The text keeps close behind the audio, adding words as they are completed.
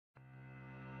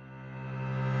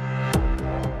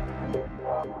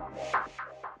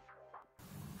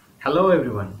Hello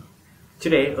everyone.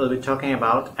 Today we'll be talking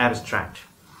about abstract.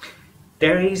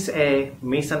 There is a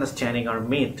misunderstanding or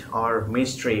myth or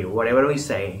mystery, whatever we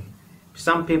say.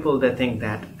 Some people they think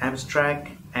that abstract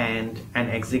and an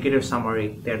executive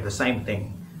summary they're the same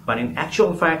thing, but in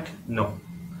actual fact, no.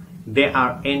 They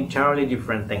are entirely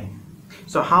different things.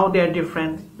 So how they are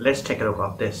different? Let's take a look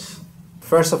at this.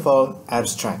 First of all,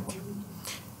 abstract.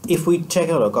 If we take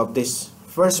a look at this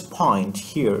first point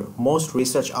here, most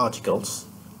research articles,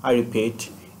 I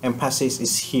repeat, emphasis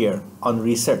is here on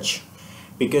research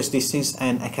because this is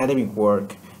an academic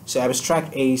work. So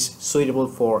abstract is suitable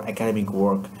for academic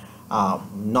work,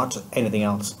 not anything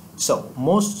else. So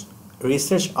most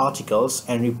research articles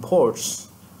and reports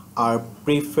are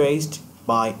prefaced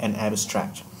by an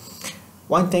abstract.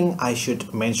 One thing I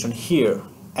should mention here,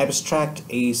 abstract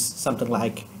is something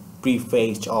like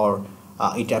prefaced, or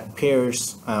it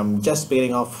appears just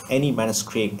beginning of any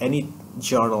manuscript, any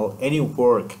journal, any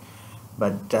work.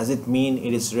 But does it mean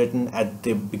it is written at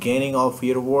the beginning of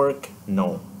your work?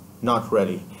 No, not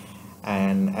really.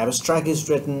 An abstract is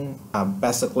written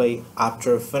basically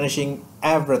after finishing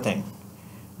everything.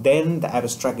 Then the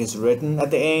abstract is written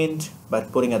at the end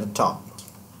but putting at the top.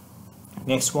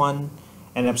 Next one,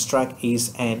 an abstract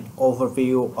is an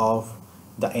overview of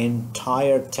the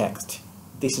entire text.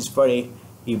 This is very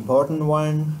important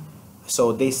one.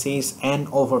 So this is an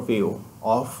overview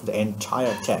of the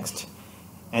entire text.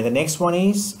 And the next one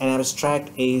is an abstract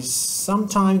is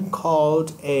sometimes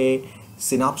called a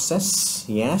synopsis.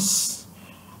 Yes.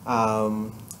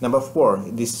 Number 4,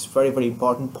 this is very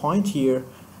important point here.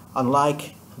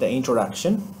 Unlike the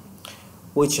introduction,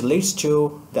 which leads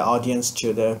to the audience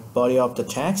to the body of the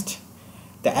text,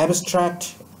 the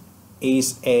abstract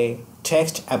is a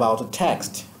text about a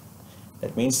text.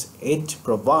 That means it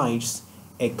provides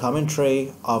a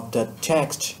commentary of the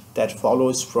text that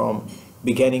follows from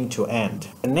beginning to end.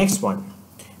 The next one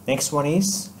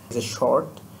is a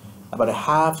short, about a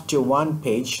half to 1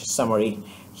 page summary.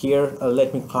 Here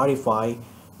let me clarify,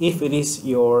 if it is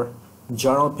your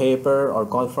journal paper or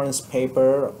conference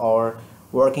paper or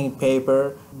working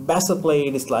paper, basically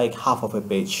it is like half of a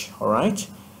page. All right.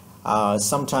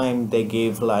 Sometimes they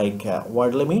give like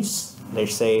word limits,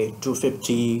 let's say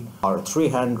 250 or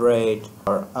 300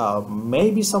 or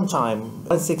maybe sometime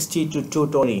 160 to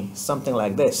 220, something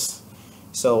like this.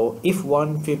 So if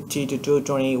 150 to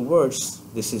 220 words,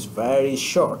 this is very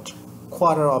short,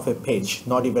 quarter of a page,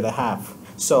 not even a half.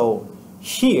 So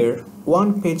here,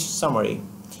 1 page summary.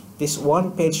 This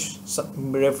 1 page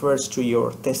refers to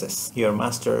your thesis, your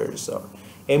master's or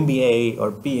MBA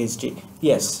or PhD.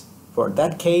 Yes, for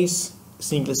that case,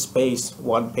 single space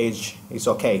 1 page is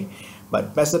okay.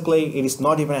 But basically, it is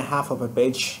not even a half of a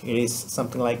page. It is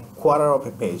something like quarter of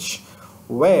a page,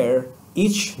 where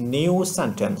each new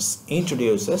sentence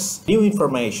introduces new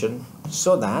information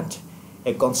so that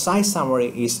a concise summary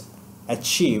is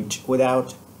achieved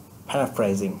without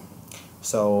paraphrasing.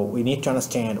 So we need to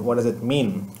understand what does it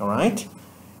mean. All right.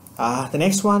 The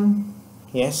next one,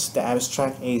 yes, the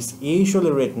abstract is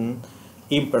usually written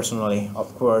impersonally.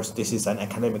 Of course, this is an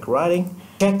academic writing.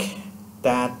 Check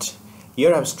that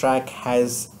your abstract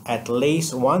has at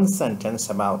least 1 sentence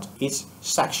about each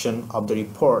section of the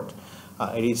report.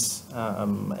 It is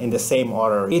in the same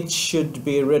order. It should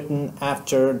be written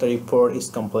after the report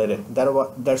is completed.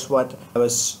 That's what I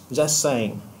was just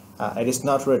saying. It is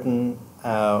not written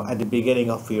at the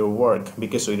beginning of your work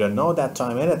because we don't know that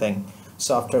time anything.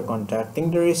 So after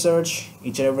conducting the research,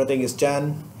 each and everything is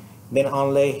done, then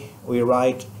only we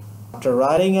write. After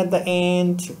writing at the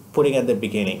end, putting at the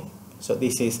beginning. So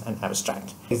this is an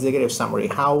abstract. Executive summary,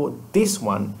 how this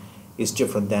one is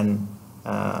different than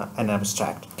an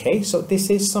abstract. Okay, so this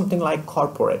is something like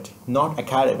corporate, not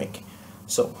academic.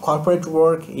 So corporate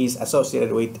work is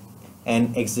associated with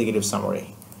an executive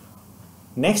summary.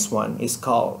 Next one is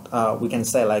called, we can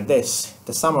say like this,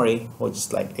 the summary, which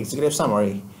is like executive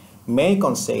summary, may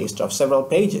consist of several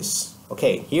pages.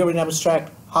 Okay, here in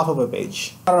abstract, half of a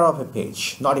page, quarter of a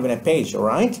page, not even a page, all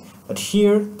right? But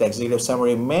here, the executive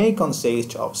summary may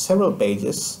consist of several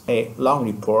pages, a long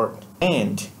report,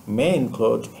 and may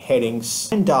include headings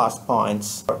and dot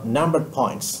points or numbered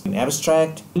points. In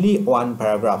abstract, only 1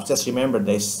 paragraph. Just remember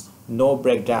this. No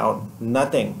breakdown,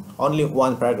 nothing. Only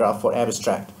 1 paragraph for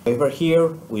abstract. However, here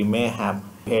we may have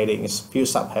headings, few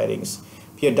subheadings,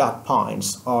 few dot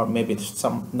points, or maybe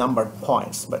some numbered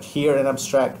points. But here in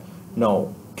abstract,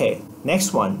 no. Okay,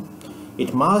 next one.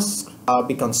 It must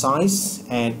be concise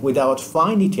and without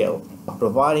fine detail,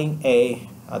 providing a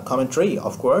commentary,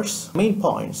 of course, main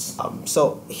points.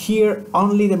 So here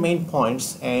only the main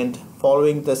points and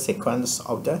following the sequence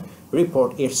of the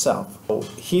report itself. So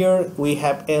here we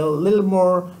have a little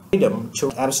more freedom to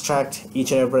abstract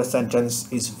each and every sentence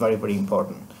is very, very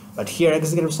important. But here,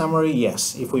 executive summary,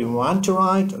 yes, if we want to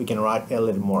write, we can write a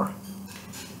little more.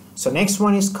 So next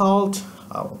one is called,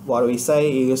 what we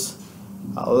say is,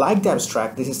 like the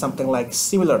abstract, this is something like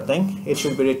similar thing. It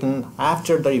should be written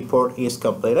after the report is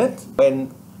completed,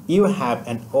 when you have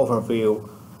an overview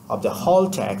of the whole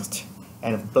text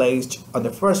and placed on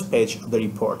the first page of the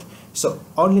report. So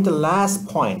only the last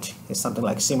point is something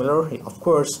like similar. Of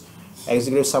course,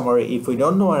 executive summary, if we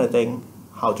don't know anything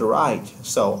how to write,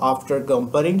 so after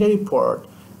completing the report,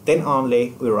 then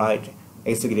only we write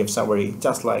executive summary,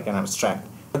 just like an abstract.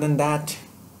 Other than that,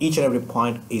 each and every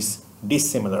point is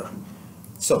dissimilar.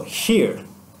 So here,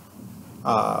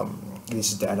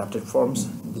 this is the adapted forms,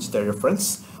 this is the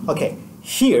reference. Okay,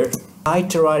 here,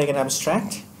 to writing an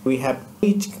abstract, we have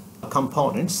 8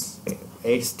 components,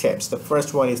 8 steps. The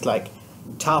first one is like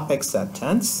topic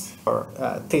sentence or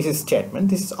thesis statement.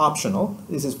 This is optional.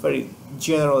 This is very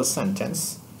general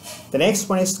sentence. The next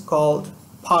one is called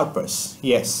purpose.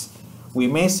 Yes, we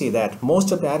may see that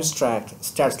most of the abstract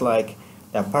starts like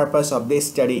the purpose of this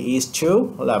study is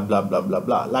to blah blah blah blah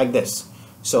blah, like this.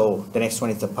 So the next one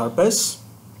is the purpose.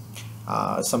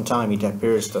 Sometimes it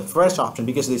appears the first option,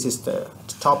 because this is the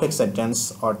topic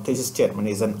sentence or thesis statement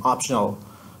is an optional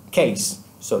case.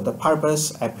 So the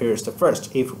purpose appears the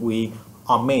first if we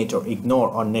omit or ignore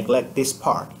or neglect this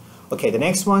part. Okay, the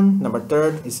next one, number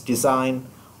 3, is design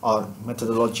or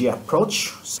methodology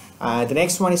approach. The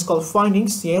next one is called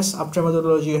findings. Yes, after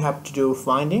methodology you have to do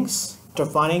findings. After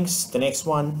findings, the next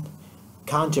one,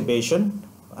 contribution.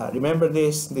 Remember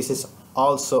this is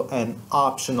also an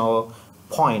optional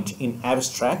point in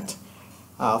abstract,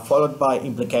 followed by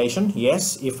implication.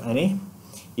 Yes, if any.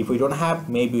 If we don't have,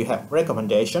 maybe we have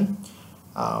recommendation,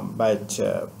 but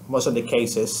most of the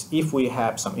cases, if we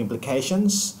have some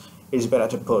implications, it's better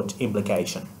to put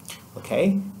implication.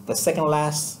 Okay, the second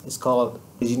last is called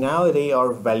originality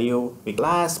or value. The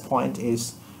last point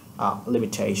is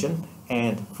limitation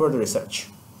and further research.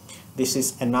 This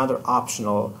is another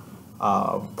optional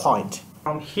point.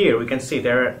 From here we can see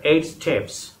there are 8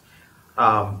 steps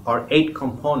or 8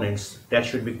 components that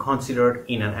should be considered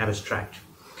in an abstract.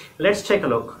 Let's take a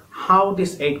look how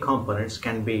these 8 components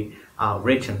can be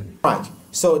written. Right,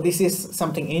 so this is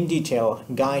something in detail,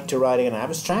 guide to writing an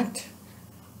abstract.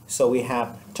 So we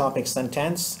have topic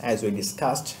sentence, as we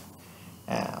discussed,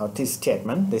 or this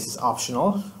statement. This is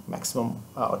optional, maximum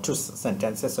 2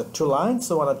 sentences or 2 lines,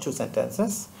 so 1 or 2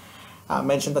 sentences.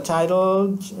 Mention the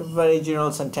title, very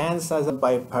general sentence as a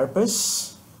by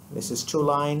purpose. This is 2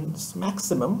 lines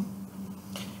maximum,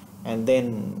 and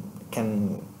then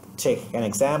can take an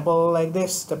example like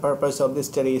this. The purpose of this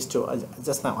study is to,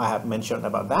 just now I have mentioned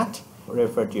about that.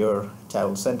 Refer to your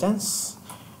title sentence,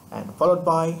 and followed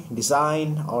by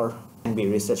design or can be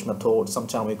research method.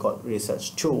 Sometimes we call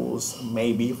research tools.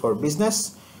 Maybe for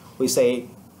business we say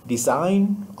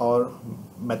design or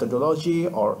methodology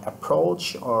or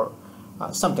approach or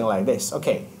something like this.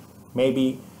 Okay,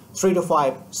 maybe 3 to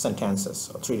 5 sentences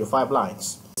or 3 to 5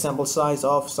 lines. Sample size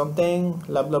of something,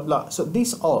 blah blah blah. So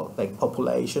these all like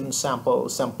population, sample,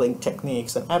 sampling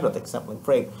techniques and everything, sampling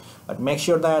frame. But make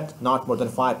sure that not more than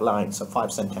 5 lines or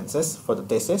 5 sentences for the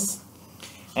thesis.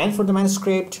 And for the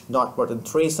manuscript, not more than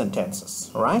 3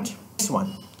 sentences. Alright? This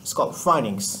one is called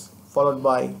findings, followed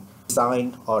by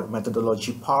design or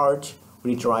methodology part.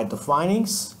 We need to write the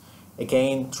findings.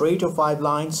 Again, 3 to 5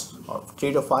 lines or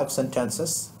 3 to 5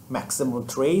 sentences, maximum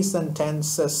 3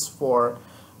 sentences for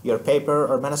your paper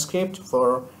or manuscript.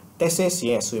 For thesis,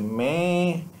 yes, we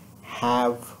may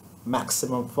have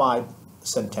maximum 5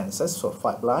 sentences, so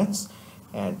 5 lines.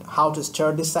 And how to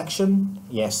start this section?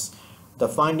 Yes, the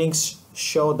findings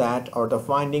show that, or the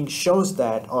finding shows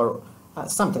that, or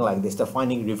something like this. The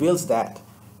finding reveals that,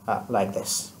 like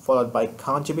this, followed by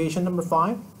contribution number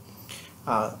 5.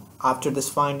 After this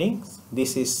finding,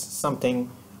 this is something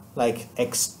like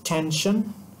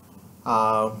extension.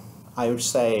 I would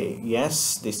say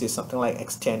yes, this is something like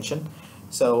extension.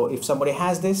 So if somebody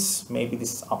has this, maybe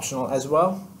this is optional as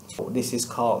well. This is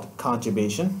called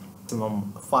contribution.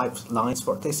 Maximum 5 lines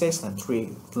for thesis and 3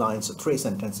 lines or 3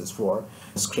 sentences for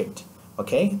script.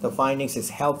 Okay, the findings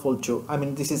is helpful to,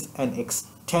 this is an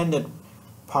extended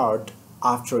part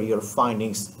after your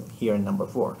findings here in number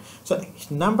 4. So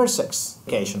number 6,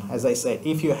 implication. As I said,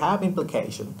 if you have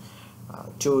implication,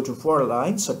 2 to 4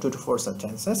 lines or 2 to 4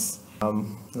 sentences,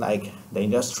 like the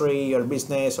industry or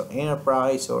business or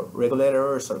enterprise or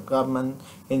regulators or government,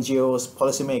 NGOs,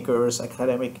 policymakers,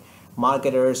 academic,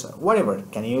 marketers, whatever,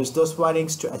 can use those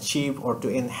findings to achieve or to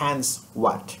enhance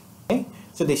what. Okay,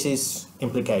 so this is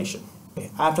implication. Okay.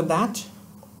 After that,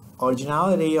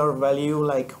 originality or value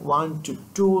like 1 to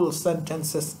 2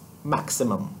 sentences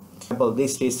maximum. For example,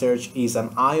 this research is an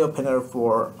eye-opener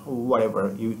for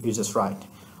whatever you just write.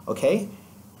 Okay,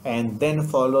 and then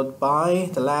followed by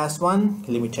the last one,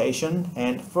 limitation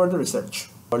and further research,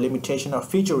 or limitation or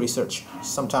future research.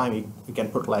 Sometimes you can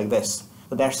put like this.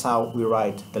 So that's how we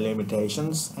write the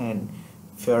limitations and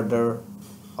further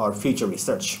or future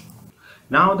research.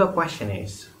 Now the question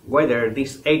is whether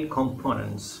these 8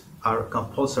 components are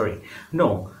compulsory.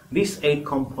 No, these 8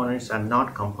 components are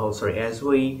not compulsory. As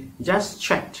we just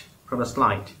checked from the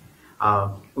slide,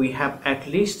 we have at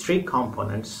least 3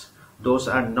 components. Those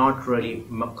are not really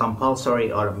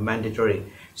compulsory or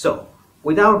mandatory. So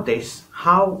without this,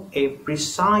 how a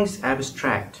precise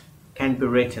abstract can be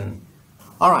written?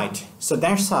 Alright, so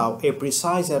that's how a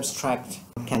precise abstract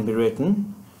can be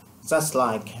written. Just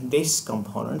like these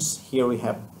components, here we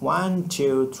have 1,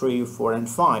 2, 3, 4 and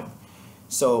 5.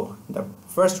 So the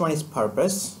first one is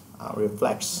purpose,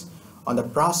 reflects on the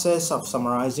process of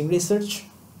summarizing research.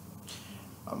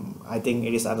 I think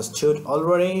it is understood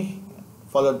already,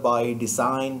 followed by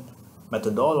design,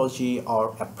 methodology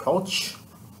or approach.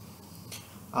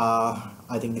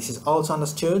 I think this is also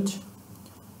understood,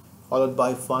 followed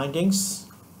by findings,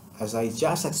 as I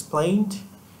just explained,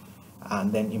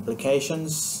 and then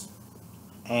implications,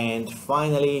 and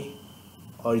finally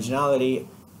originality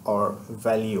or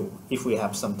value. If we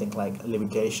have something like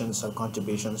limitations or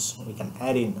contributions, we can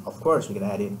add in, of course we can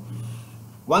add in.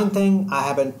 One thing I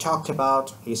haven't talked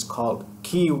about is called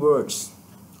keywords.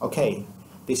 Okay,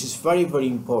 this is very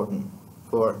important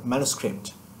for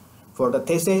manuscript. For the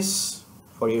thesis,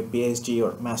 for your PhD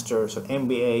or master's or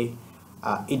MBA,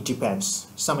 it depends.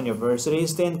 Some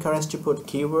universities they encourage to put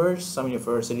keywords, some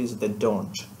universities they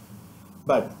don't.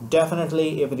 But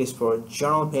definitely if it is for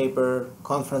journal paper,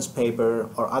 conference paper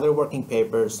or other working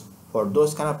papers, for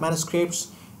those kind of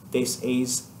manuscripts, this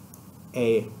is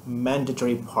a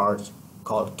mandatory part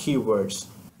called keywords.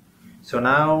 So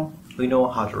now we know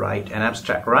how to write an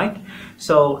abstract, right?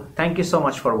 So thank you so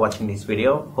much for watching this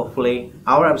video. Hopefully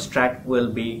our abstract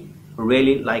will be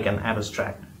really like an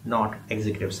abstract, not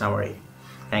executive summary.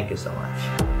 Thank you so much.